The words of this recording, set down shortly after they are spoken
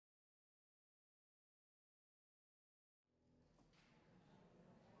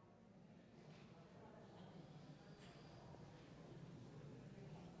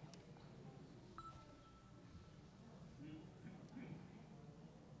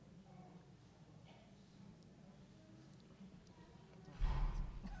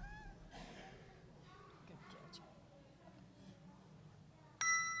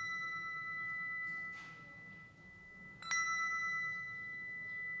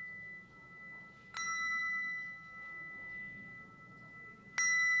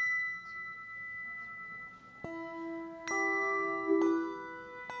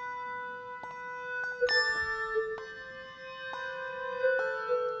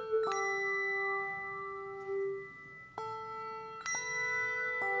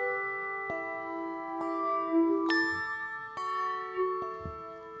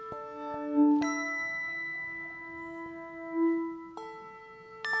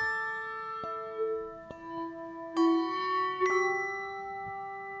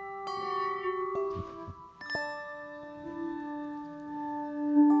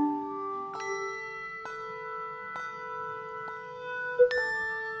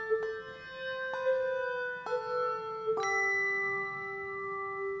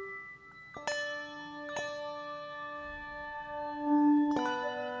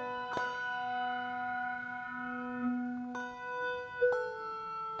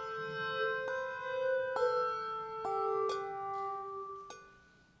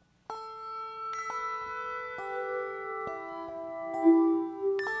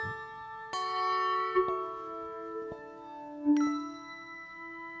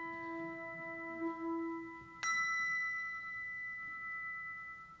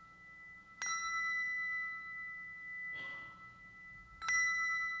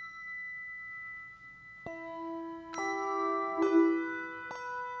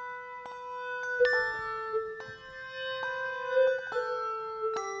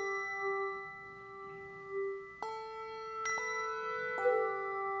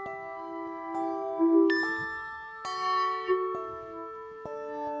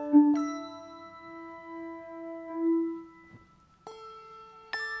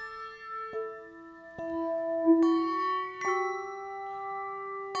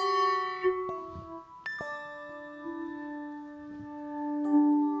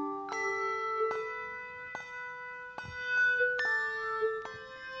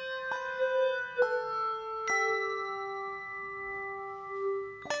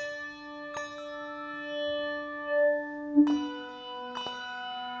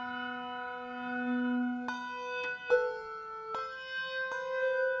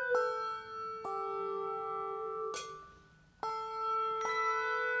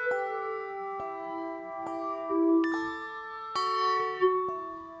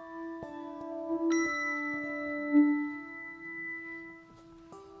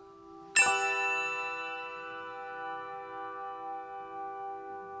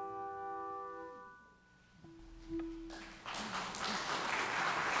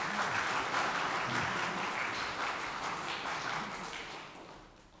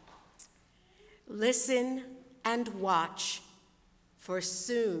Listen and watch, for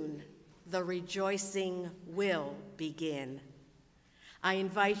soon the rejoicing will begin. I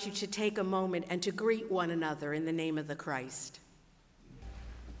invite you to take a moment and to greet one another in the name of the Christ.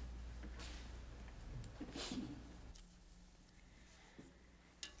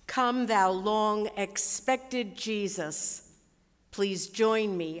 Come, thou long-expected Jesus. Please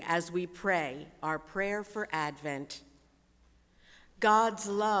join me as we pray our prayer for Advent. God's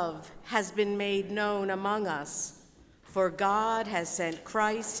love has been made known among us, for God has sent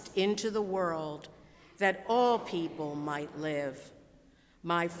Christ into the world that all people might live.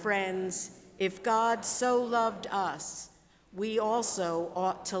 My friends, if God so loved us, we also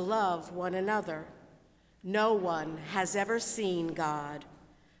ought to love one another. No one has ever seen God,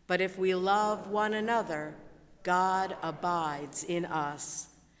 but if we love one another, God abides in us.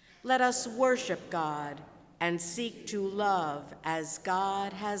 Let us worship God and seek to love as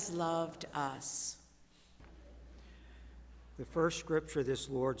God has loved us. The first scripture this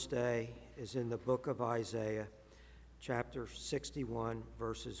Lord's Day is in the book of Isaiah, chapter 61,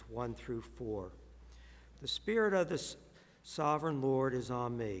 verses 1 through 4. The Spirit of the Sovereign Lord is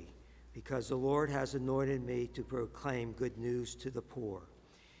on me, because the Lord has anointed me to proclaim good news to the poor.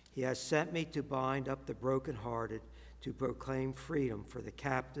 He has sent me to bind up the brokenhearted, to proclaim freedom for the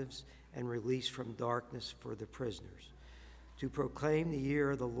captives and release from darkness for the prisoners, to proclaim the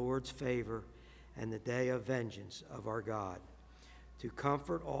year of the Lord's favor and the day of vengeance of our God, to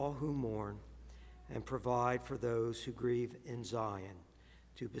comfort all who mourn and provide for those who grieve in Zion,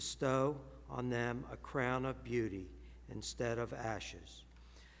 to bestow on them a crown of beauty instead of ashes,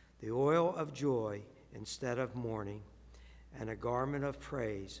 the oil of joy instead of mourning, and a garment of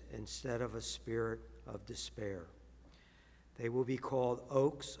praise instead of a spirit of despair. They will be called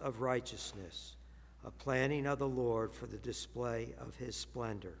oaks of righteousness, a planting of the Lord for the display of his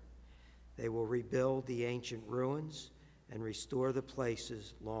splendor. They will rebuild the ancient ruins and restore the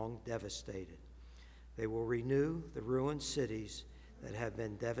places long devastated. They will renew the ruined cities that have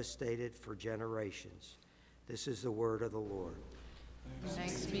been devastated for generations. This is the word of the Lord.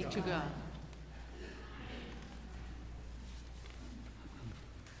 Thanks be to God.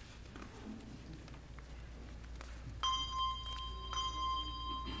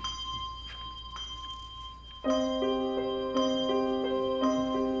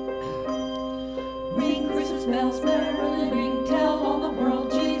 Ring Christmas bells, merrily ring, tell all the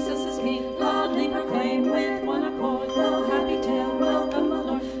world Jesus is King. Loudly proclaim with one accord the happy tale, welcome the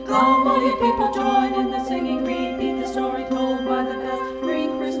Lord. Come, all you people, join in the singing, repeat the story told by the bells.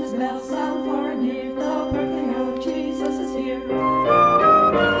 Ring Christmas bells, sound far and near, the birthday of Jesus is here.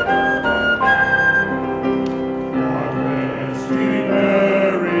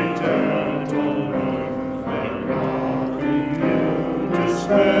 Very gentlemen, and nothing new to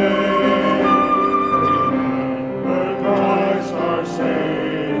say.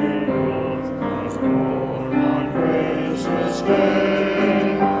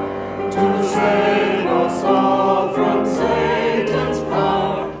 Say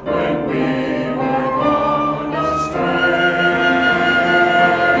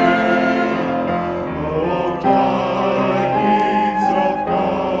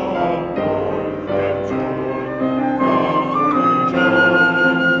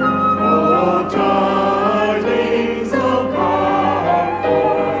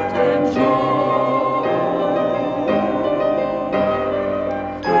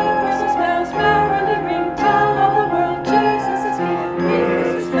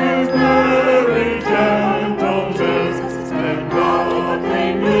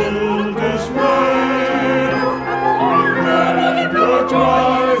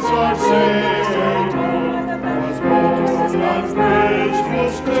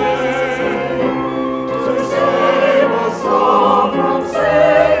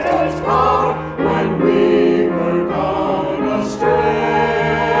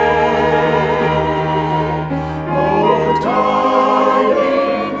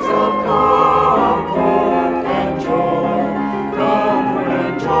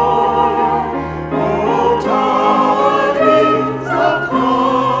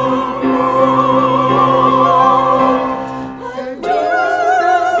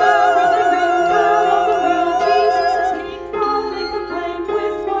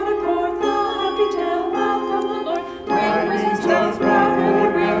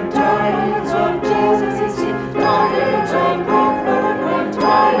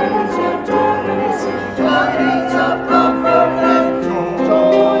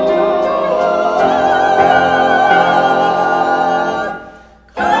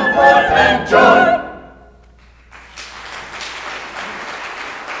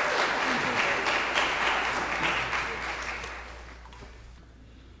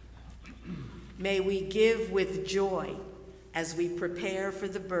joy as we prepare for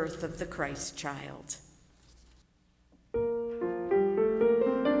the birth of the Christ child.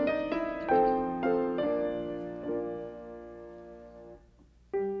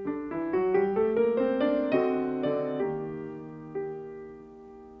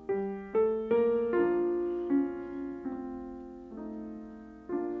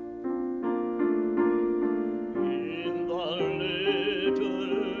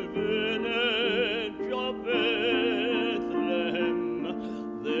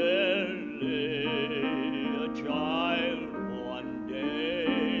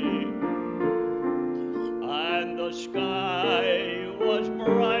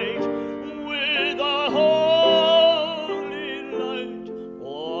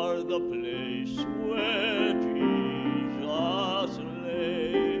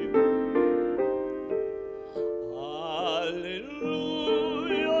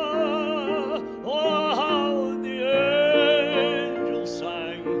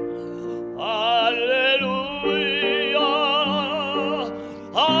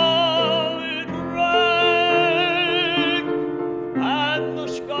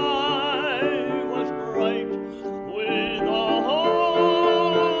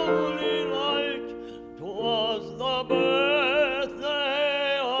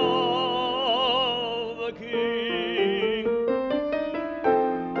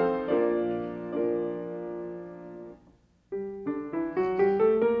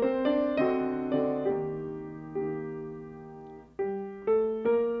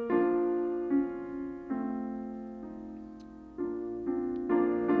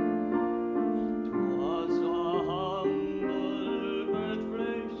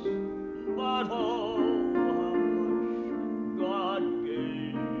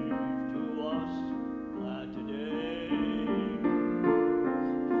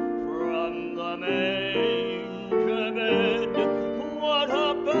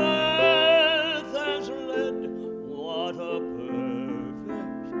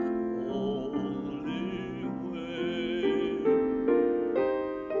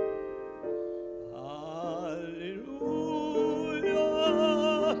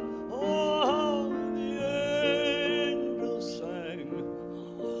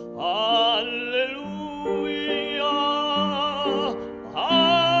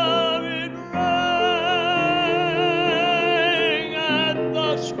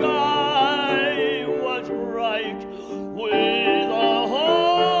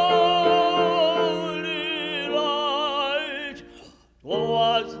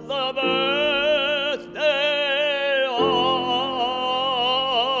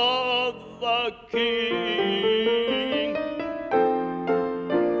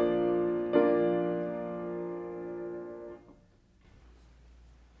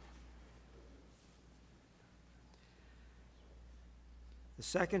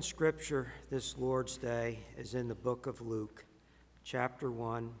 The second scripture this Lord's Day is in the book of Luke, chapter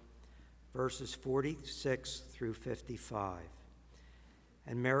 1, verses 46 through 55.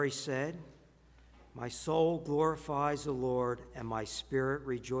 And Mary said, "My soul glorifies the Lord, and my spirit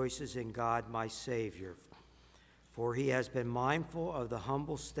rejoices in God my Savior, for he has been mindful of the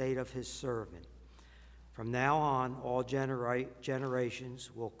humble state of his servant. From now on, all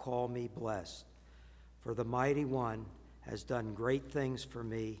generations will call me blessed, for the Mighty One has done great things for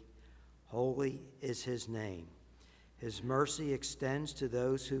me. Holy is his name. His mercy extends to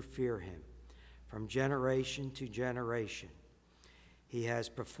those who fear him, from generation to generation. He has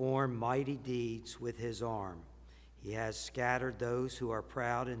performed mighty deeds with his arm. He has scattered those who are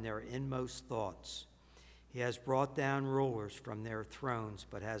proud in their inmost thoughts. He has brought down rulers from their thrones,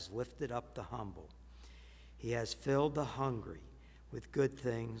 but has lifted up the humble. He has filled the hungry with good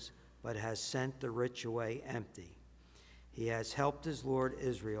things, but has sent the rich away empty. He has helped his Lord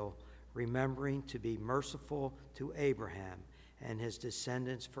Israel, remembering to be merciful to Abraham and his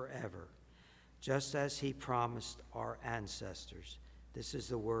descendants forever, just as he promised our ancestors." This is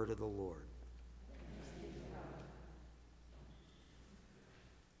the word of the Lord.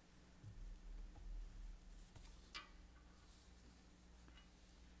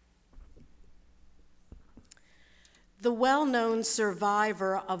 The well-known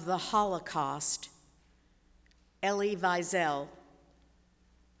survivor of the Holocaust, Elie Wiesel,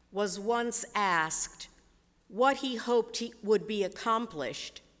 was once asked what he hoped would be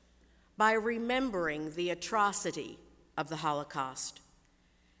accomplished by remembering the atrocity of the Holocaust,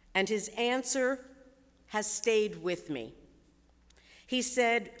 and his answer has stayed with me. He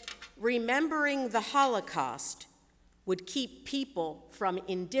said, remembering the Holocaust would keep people from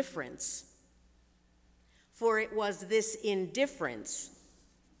indifference, for it was this indifference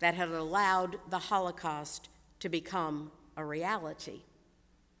that had allowed the Holocaust to become a reality.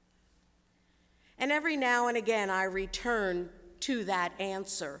 And every now and again, I return to that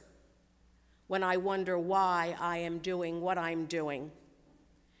answer when I wonder why I am doing what I'm doing.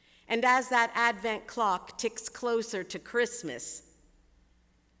 And as that Advent clock ticks closer to Christmas,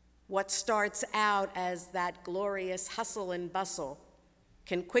 what starts out as that glorious hustle and bustle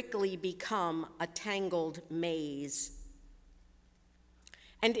can quickly become a tangled maze.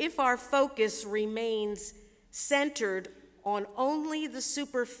 And if our focus remains centered on only the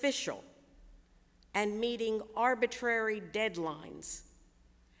superficial and meeting arbitrary deadlines,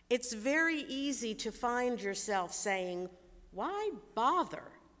 it's very easy to find yourself saying, why bother?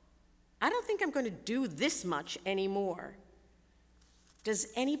 I don't think I'm going to do this much anymore. Does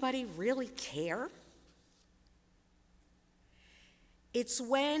anybody really care? It's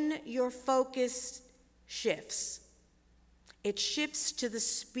when your focus shifts. It shifts to the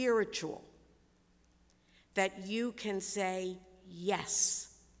spiritual that you can say,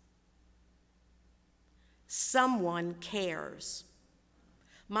 yes, someone cares.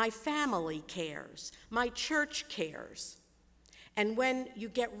 My family cares. My church cares. And when you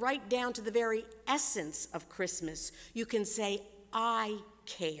get right down to the very essence of Christmas, you can say, I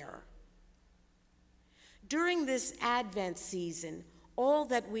care. During this Advent season, all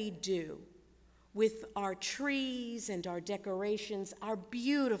that we do with our trees and our decorations, our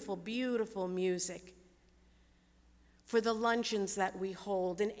beautiful, beautiful music, for the luncheons that we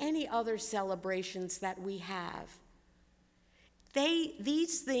hold and any other celebrations that we have,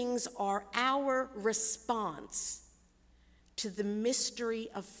 these things are our response to the mystery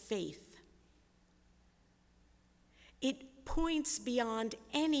of faith. It points beyond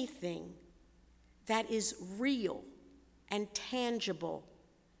anything that is real and tangible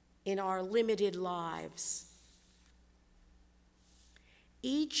in our limited lives.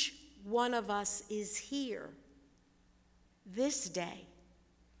 Each one of us is here this day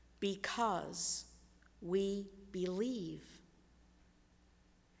because we believe.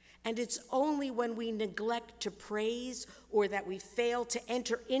 And it's only when we neglect to praise or that we fail to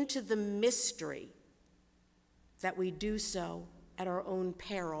enter into the mystery that we do so at our own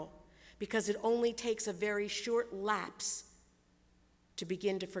peril, because it only takes a very short lapse to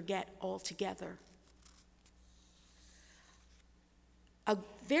begin to forget altogether. A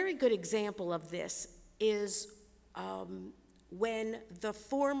very good example of this is when the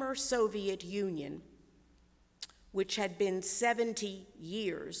former Soviet Union, which had been 70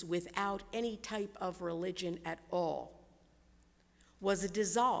 years without any type of religion at all, was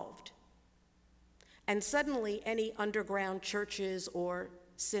dissolved. And suddenly any underground churches or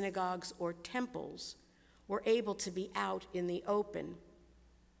synagogues or temples were able to be out in the open.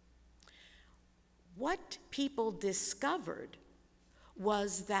 What people discovered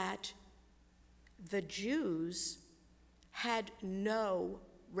was that the Jews had no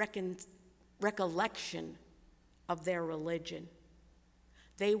recollection of their religion.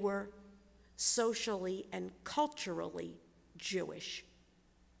 They were socially and culturally Jewish.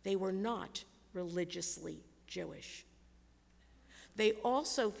 They were not religiously Jewish. They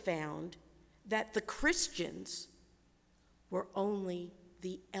also found that the Christians were only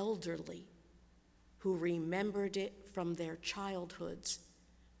the elderly who remembered it from their childhoods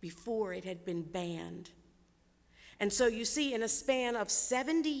before it had been banned. And so you see, in a span of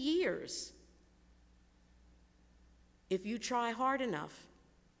 70 years, if you try hard enough,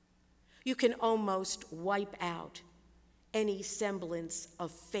 you can almost wipe out any semblance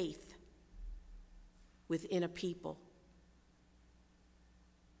of faith within a people.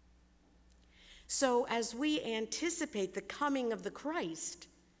 So as we anticipate the coming of the Christ,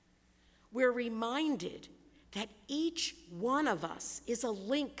 we're reminded that each one of us is a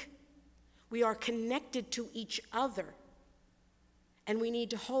link. We are connected to each other, and we need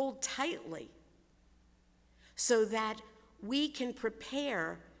to hold tightly so that we can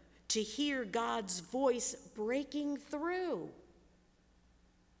prepare to hear God's voice breaking through.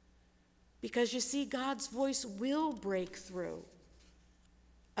 Because you see, God's voice will break through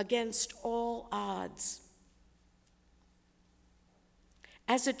against all odds.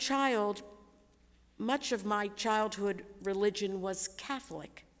 As a child, much of my childhood religion was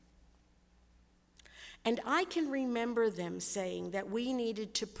Catholic. And I can remember them saying that we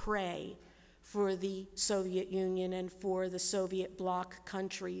needed to pray for the Soviet Union and for the Soviet bloc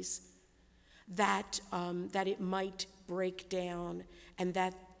countries, that it might break down and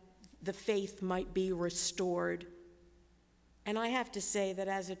that the faith might be restored. And I have to say that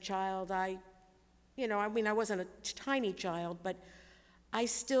as a child, I wasn't a tiny child, but I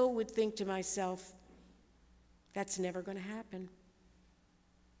still would think to myself, that's never going to happen.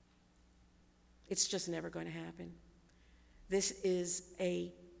 It's just never going to happen. This is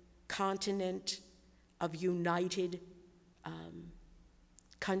a continent of united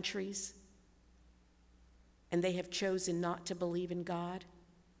countries, and they have chosen not to believe in God.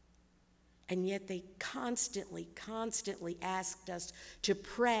 And yet they constantly asked us to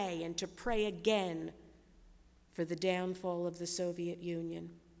pray and to pray again for the downfall of the Soviet Union.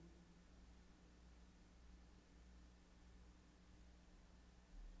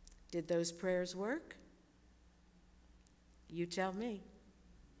 Did those prayers work? You tell me.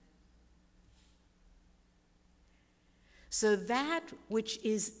 So that which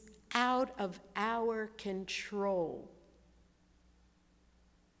is out of our control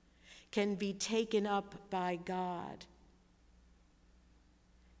can be taken up by God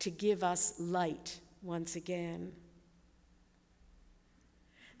to give us light once again.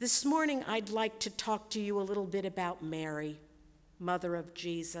 This morning, I'd like to talk to you a little bit about Mary, Mother of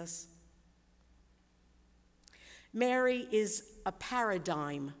Jesus. Mary is a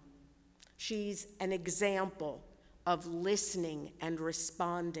paradigm. She's an example of listening and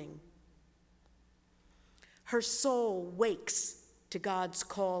responding. Her soul wakes to God's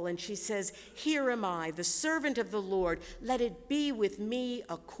call, and she says, "Here am I, the servant of the Lord. Let it be with me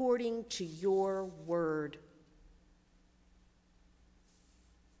according to your word."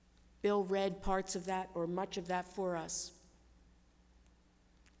 Bill read parts of that, or much of that, for us.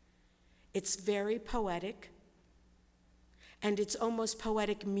 It's very poetic, and it's almost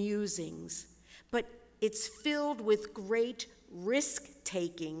poetic musings, but it's filled with great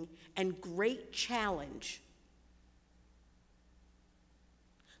risk-taking and great challenge,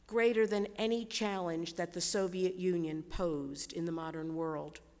 greater than any challenge that the Soviet Union posed in the modern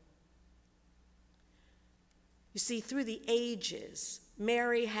world. You see, through the ages,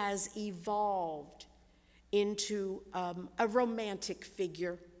 Mary has evolved into a romantic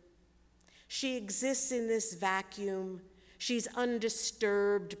figure. She exists in this vacuum. She's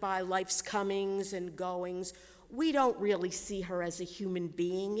undisturbed by life's comings and goings. We don't really see her as a human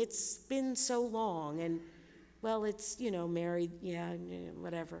being. It's been so long, and, well, it's, Mary,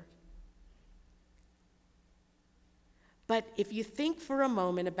 whatever. But if you think for a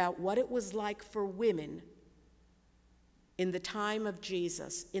moment about what it was like for women in the time of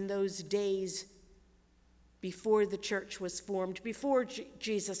Jesus, in those days before the church was formed, before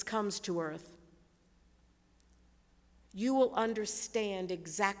Jesus comes to earth, you will understand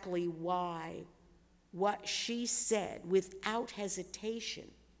exactly why what she said without hesitation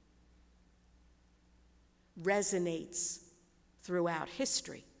resonates throughout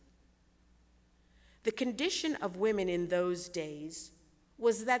history. The condition of women in those days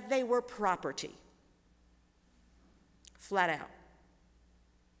was that they were property, flat out.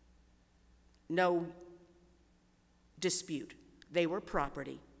 No dispute. They were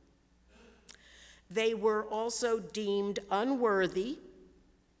property. They were also deemed unworthy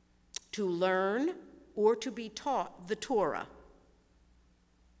to learn or to be taught the Torah.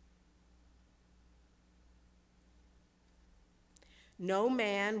 No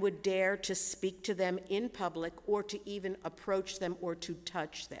man would dare to speak to them in public or to even approach them or to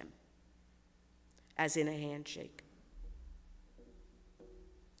touch them, as in a handshake.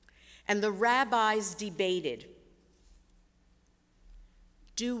 And the rabbis debated,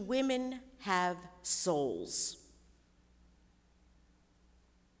 do women have souls?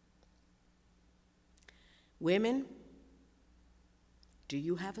 Women, do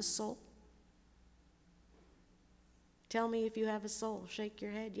you have a soul? Tell me if you have a soul. Shake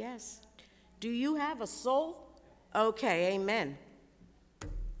your head, yes. Do you have a soul? Okay, amen.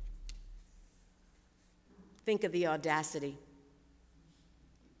 Think of the audacity.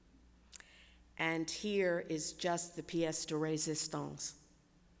 And here is just the pièce de résistance.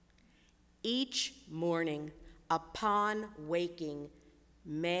 Each morning, upon waking,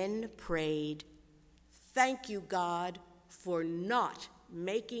 men prayed, "Thank you, God, for not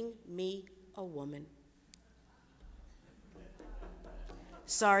making me a woman."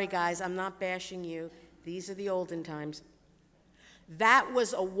 Sorry, guys, I'm not bashing you. These are the olden times. That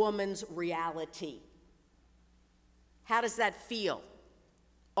was a woman's reality. How does that feel?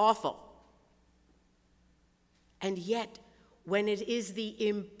 Awful. And yet, when it is the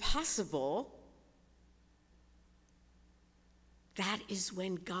impossible, that is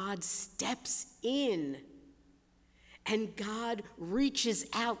when God steps in and God reaches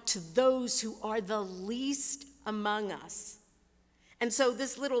out to those who are the least among us. And so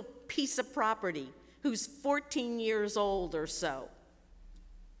this little piece of property, who's 14 years old or so,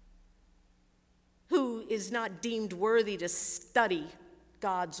 who is not deemed worthy to study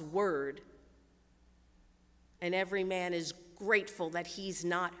God's word, and every man is grateful that he's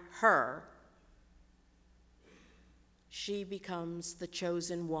not her, she becomes the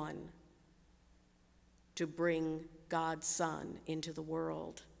chosen one to bring God's Son into the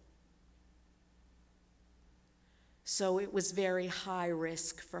world. So it was very high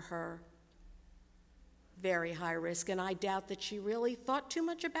risk for her, very high risk, and I doubt that she really thought too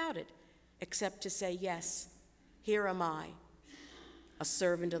much about it, except to say, yes, here am I, a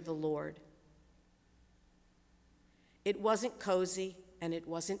servant of the Lord. It wasn't cozy, and it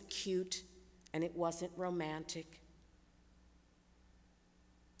wasn't cute, and it wasn't romantic.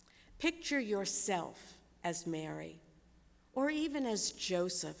 Picture yourself as Mary, or even as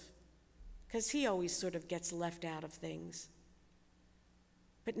Joseph, because he always sort of gets left out of things.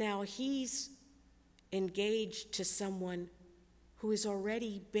 But now he's engaged to someone who is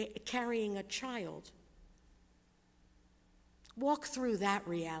already carrying a child. Walk through that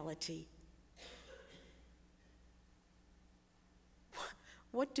reality.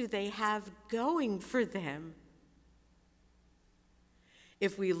 What do they have going for them?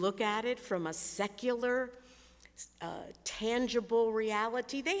 If we look at it from a secular, tangible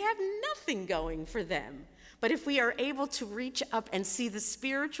reality, they have nothing going for them. But if we are able to reach up and see the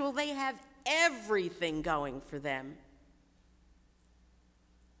spiritual, they have everything going for them.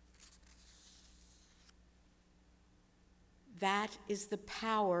 That is the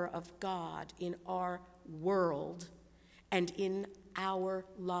power of God in our world and in our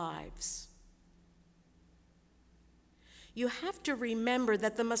lives. You have to remember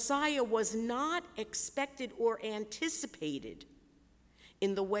that the Messiah was not expected or anticipated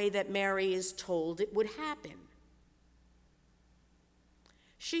in the way that Mary is told it would happen.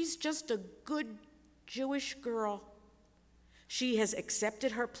 She's just a good Jewish girl. She has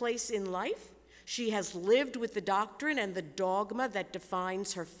accepted her place in life. She has lived with the doctrine and the dogma that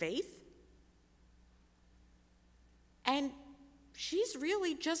defines her faith. And she's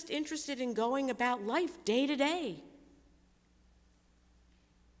really just interested in going about life day to day.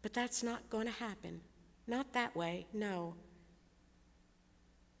 But that's not going to happen. Not that way, no.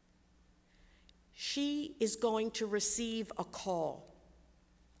 She is going to receive a call.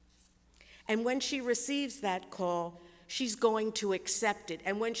 And when she receives that call, she's going to accept it.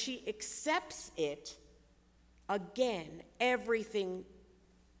 And when she accepts it, again, everything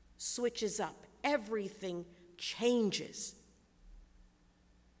switches up. Everything changes.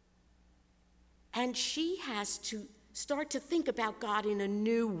 And she has to start to think about God in a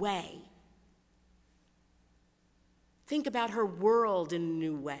new way. Think about her world in a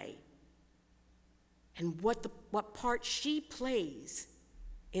new way. And what part she plays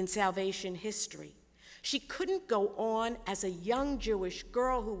in salvation history. She couldn't go on as a young Jewish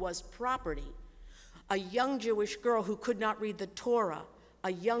girl who was property, a young Jewish girl who could not read the Torah,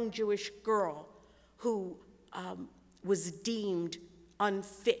 a young Jewish girl who was deemed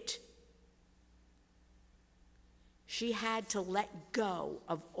unfit. She had to let go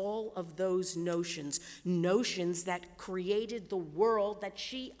of all of those notions that created the world that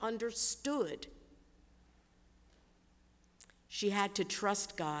she understood. She had to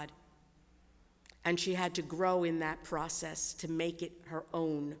trust God, and she had to grow in that process to make it her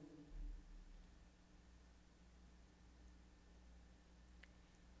own.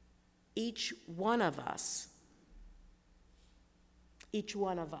 Each one of us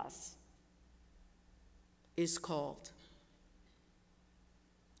is called.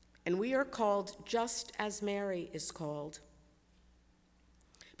 And we are called just as Mary is called,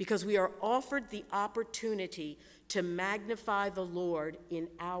 because we are offered the opportunity to magnify the Lord in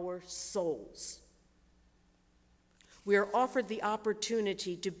our souls. We are offered the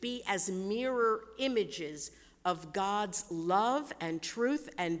opportunity to be as mirror images of God's love and truth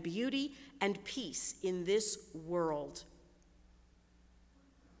and beauty and peace in this world.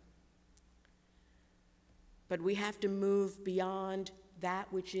 But we have to move beyond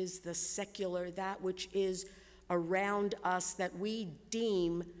that which is the secular, that which is around us that we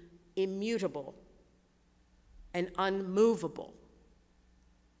deem immutable and unmovable,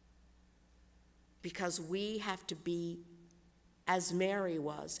 because we have to be as Mary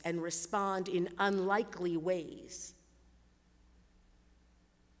was and respond in unlikely ways.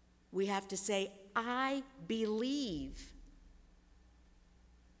 We have to say, I believe.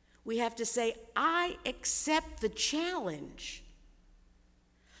 We have to say, I accept the challenge.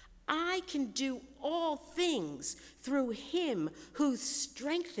 I can do all things through him who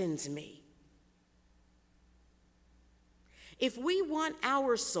strengthens me. If we want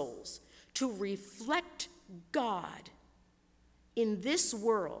our souls to reflect God in this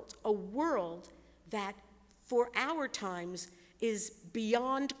world, a world that for our times is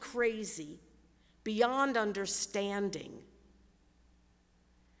beyond crazy, beyond understanding,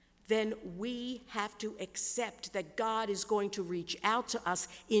 then we have to accept that God is going to reach out to us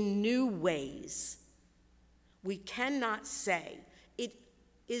in new ways. We cannot say it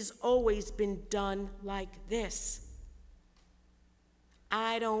has always been done like this.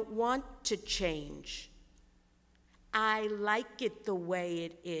 I don't want to change. I like it the way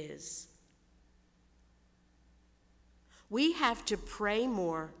it is. We have to pray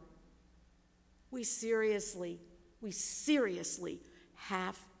more. We seriously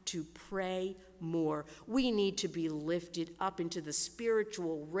have to pray more. We need to be lifted up into the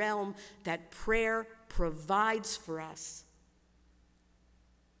spiritual realm that prayer provides for us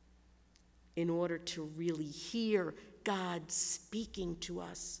in order to really hear God speaking to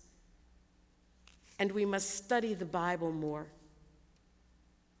us. And we must study the Bible more.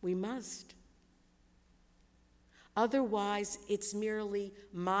 We must. Otherwise, it's merely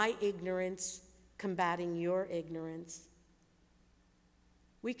my ignorance combating your ignorance.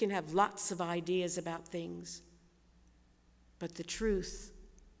 We can have lots of ideas about things, but the truth,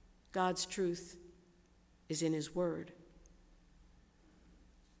 God's truth, is in His Word.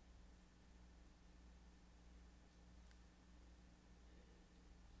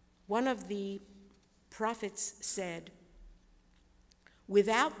 One of the prophets said,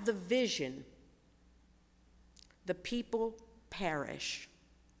 "Without the vision, the people perish."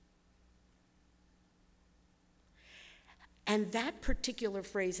 And that particular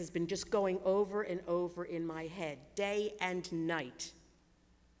phrase has been just going over and over in my head, day and night,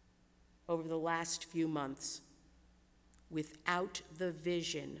 over the last few months. Without the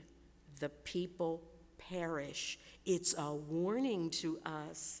vision, the people perish. It's a warning to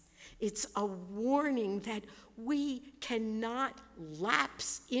us. It's a warning that we cannot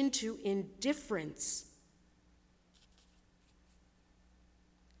lapse into indifference.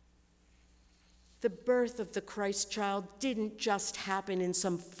 The birth of the Christ child didn't just happen in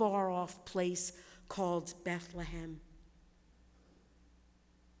some far-off place called Bethlehem.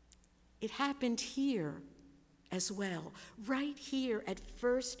 It happened here as well, right here at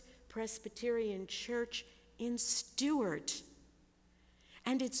First Presbyterian Church in Stuart.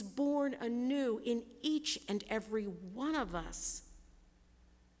 And it's born anew in each and every one of us.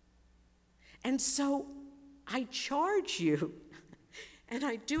 And so I charge you, and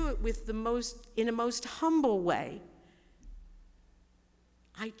I do it with in a most humble way.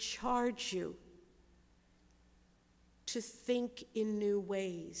 I charge you to think in new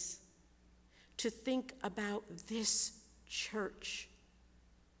ways, to think about this church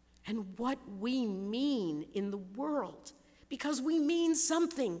and what we mean in the world, because we mean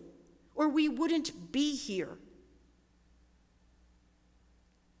something, or we wouldn't be here.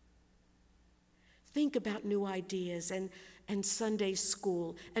 Think about new ideas and Sunday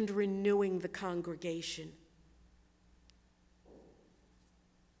school and renewing the congregation.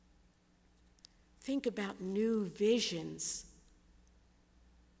 Think about new visions.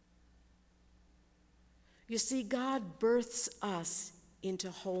 You see, God births us into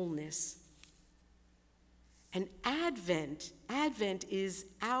wholeness. And Advent is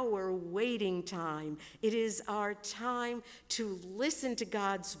our waiting time. It is our time to listen to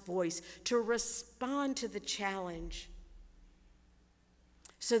God's voice, to respond to the challenge,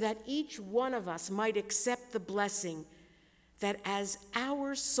 so that each one of us might accept the blessing that as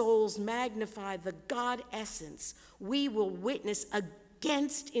our souls magnify the God essence, we will witness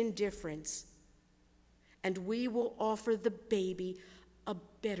against indifference, and we will offer the baby a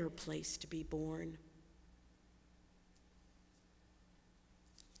better place to be born.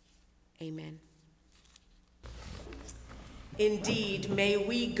 Amen. Indeed, may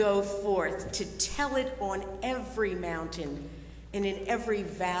we go forth to tell it on every mountain and in every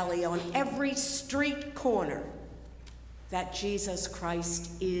valley, on every street corner, that Jesus Christ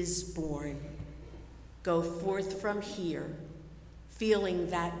is born. Go forth from here, feeling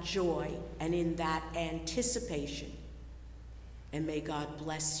that joy and in that anticipation. And may God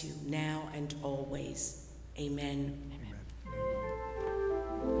bless you now and always. Amen.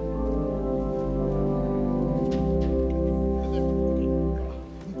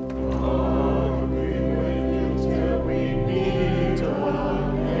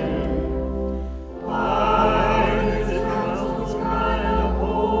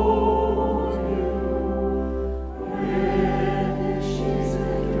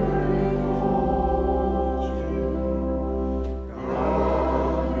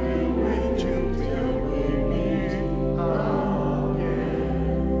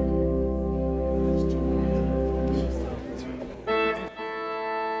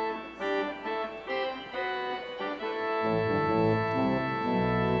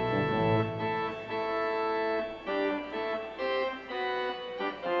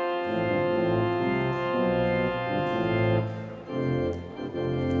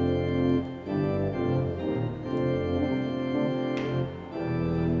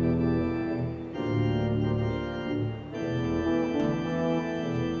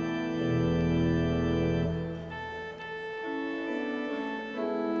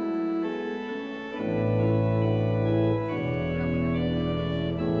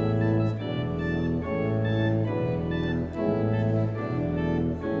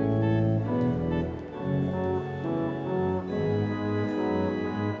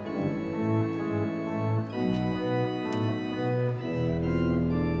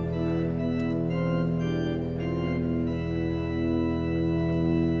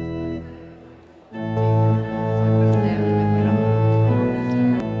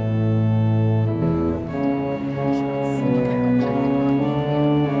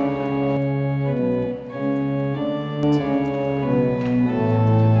 Amen.